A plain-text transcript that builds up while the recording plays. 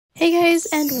Hey guys,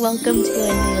 and welcome to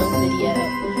a new video.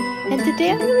 And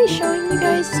today I'm going to be showing you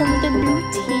guys some of the new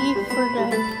tea for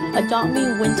the Adopt Me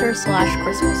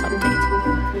Winter/Christmas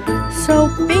update. So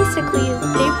basically,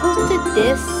 they posted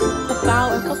this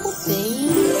about a couple days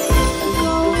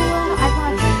ago. I'm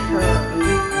not sure,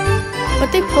 but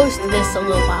they posted this a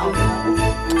little while ago.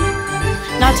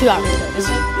 Not 2 hours ago. This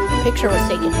picture was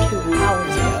taken 2 hours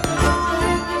ago.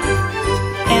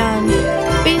 And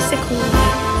basically,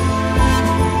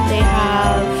 they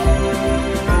have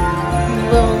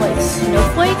little like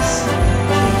snowflakes,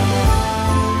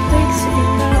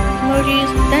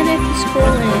 emojis. Then if you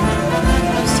scroll in,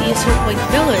 you see a sort of like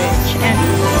village, and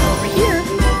over here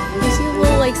you see a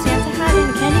little like Santa hat and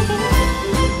a candy cane.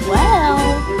 Well,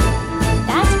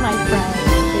 that's my friend.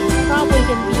 It's probably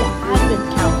gonna be an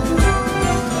advent calendar.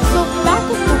 So back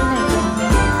in when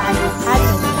I got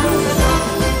advent calendar,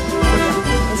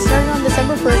 it started on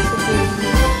December 1st.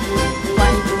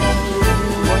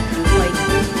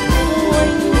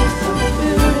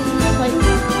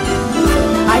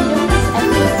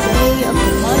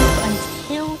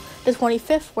 The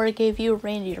 25th, where it gave you a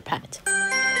reindeer pet.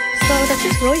 So that's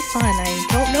just really fun. I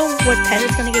don't know what pet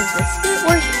is gonna give this year,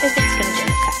 or if it's gonna give a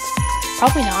pet.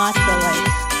 Probably not, but like,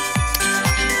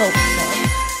 hope so.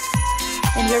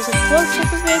 And here's a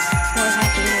close-up of it. More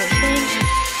happy little thing.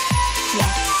 Yeah.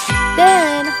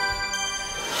 Then,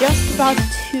 just about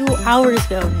 2 hours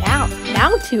ago, now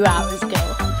 2 hours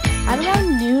ago, at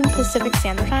around noon Pacific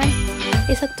Standard Time,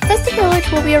 they said the Festive Village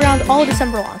will be around all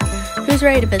December long. Who's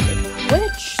ready to visit?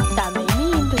 Which, that may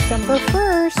mean December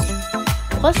 1st,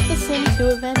 plus the Sim 2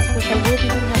 event, which I will be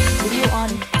doing a video on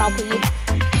probably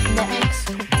next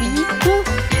week,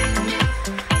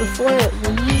 before it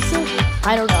leaves.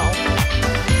 I don't know.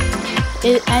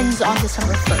 It ends on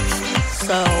December 1st,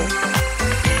 so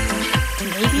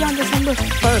maybe on December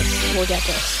 1st we'll get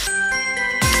this.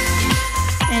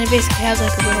 And it basically has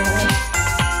like a little like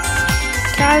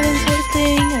cabin sort of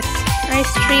thing, a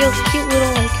nice trio, cute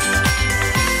little like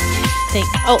thing.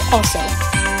 Oh, also,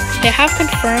 they have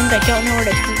confirmed, I don't know where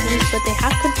the tweet is, but they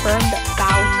have confirmed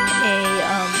about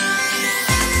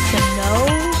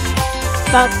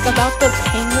about the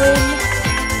penguin,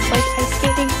 like, ice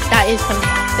skating. That is coming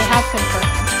out. They have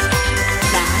confirmed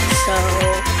that, so,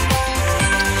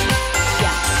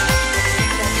 yeah.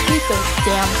 Let's keep those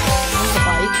damn things,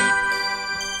 like,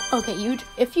 okay,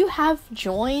 if you have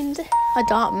joined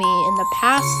Adopt Me in the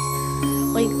past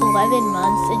like 11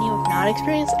 months and you have not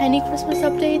experienced any Christmas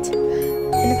updates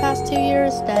in the past 2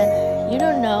 years, then you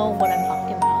don't know what I'm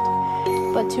talking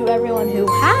about. But to everyone who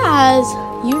has,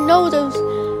 you know those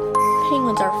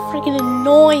penguins are freaking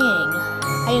annoying.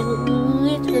 I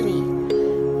literally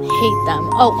hate them.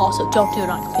 Oh, also, don't do it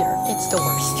on computer. It's the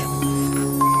worst.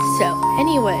 So,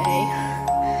 anyway,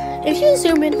 if you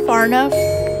zoom in far enough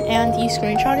and you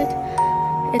screenshot it,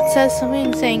 it says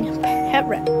something saying pet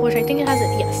rep, which I think it has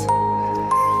it, yes.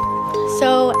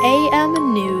 So, AM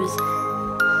News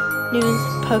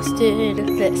posted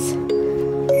this.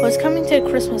 What's coming to a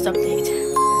Christmas update?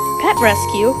 Pet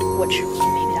rescue, which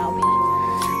maybe that'll be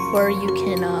where you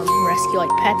can rescue like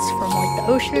pets from like the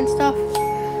ocean and stuff.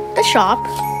 The shop,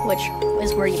 which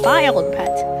is where you buy all the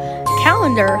pets.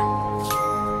 Calendar,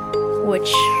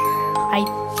 which I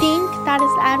think that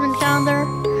is the advent calendar.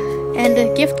 And the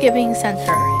gift giving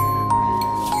center,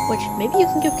 which maybe you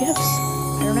can give gifts.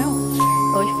 I don't know.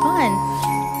 Really fun.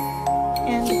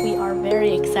 And we are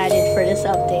very excited for this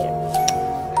update.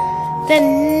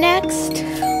 Then next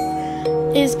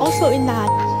is also in that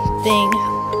thing,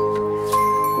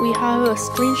 we have a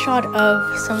screenshot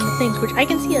of some of the things, which I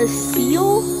can see a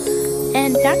seal,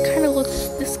 and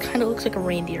this kind of looks like a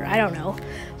reindeer. I don't know.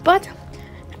 But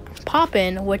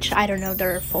Poppin', which I don't know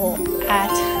their full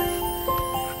at,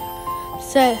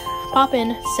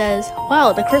 Poppin says,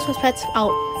 wow, the Christmas pets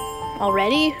out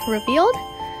already revealed?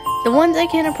 The ones I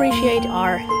can appreciate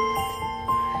are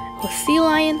sea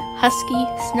lion, husky,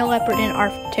 snow leopard, and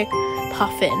Arctic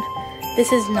puffin.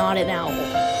 This is not an owl.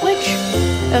 Which,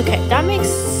 okay, that makes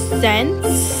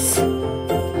sense.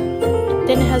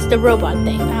 Then it has the robot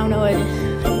thing. I don't know what it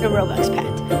is. The Roblox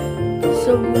pet.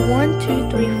 So 1, 2,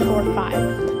 3, 4,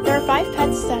 5. There are 5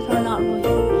 pets that are not really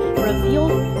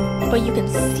revealed, but you can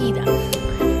see them.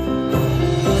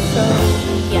 So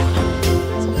yeah.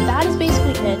 So that is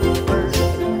basically it for the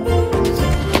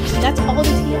video. That's all the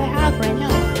tea I have right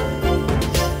now.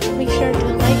 Make sure to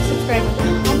like, subscribe,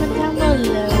 and comment down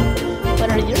below. What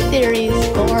are your theories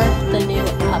for the new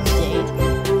update?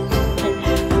 And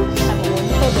have a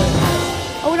wonderful day.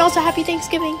 Oh, and also happy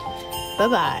Thanksgiving.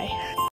 Bye-bye.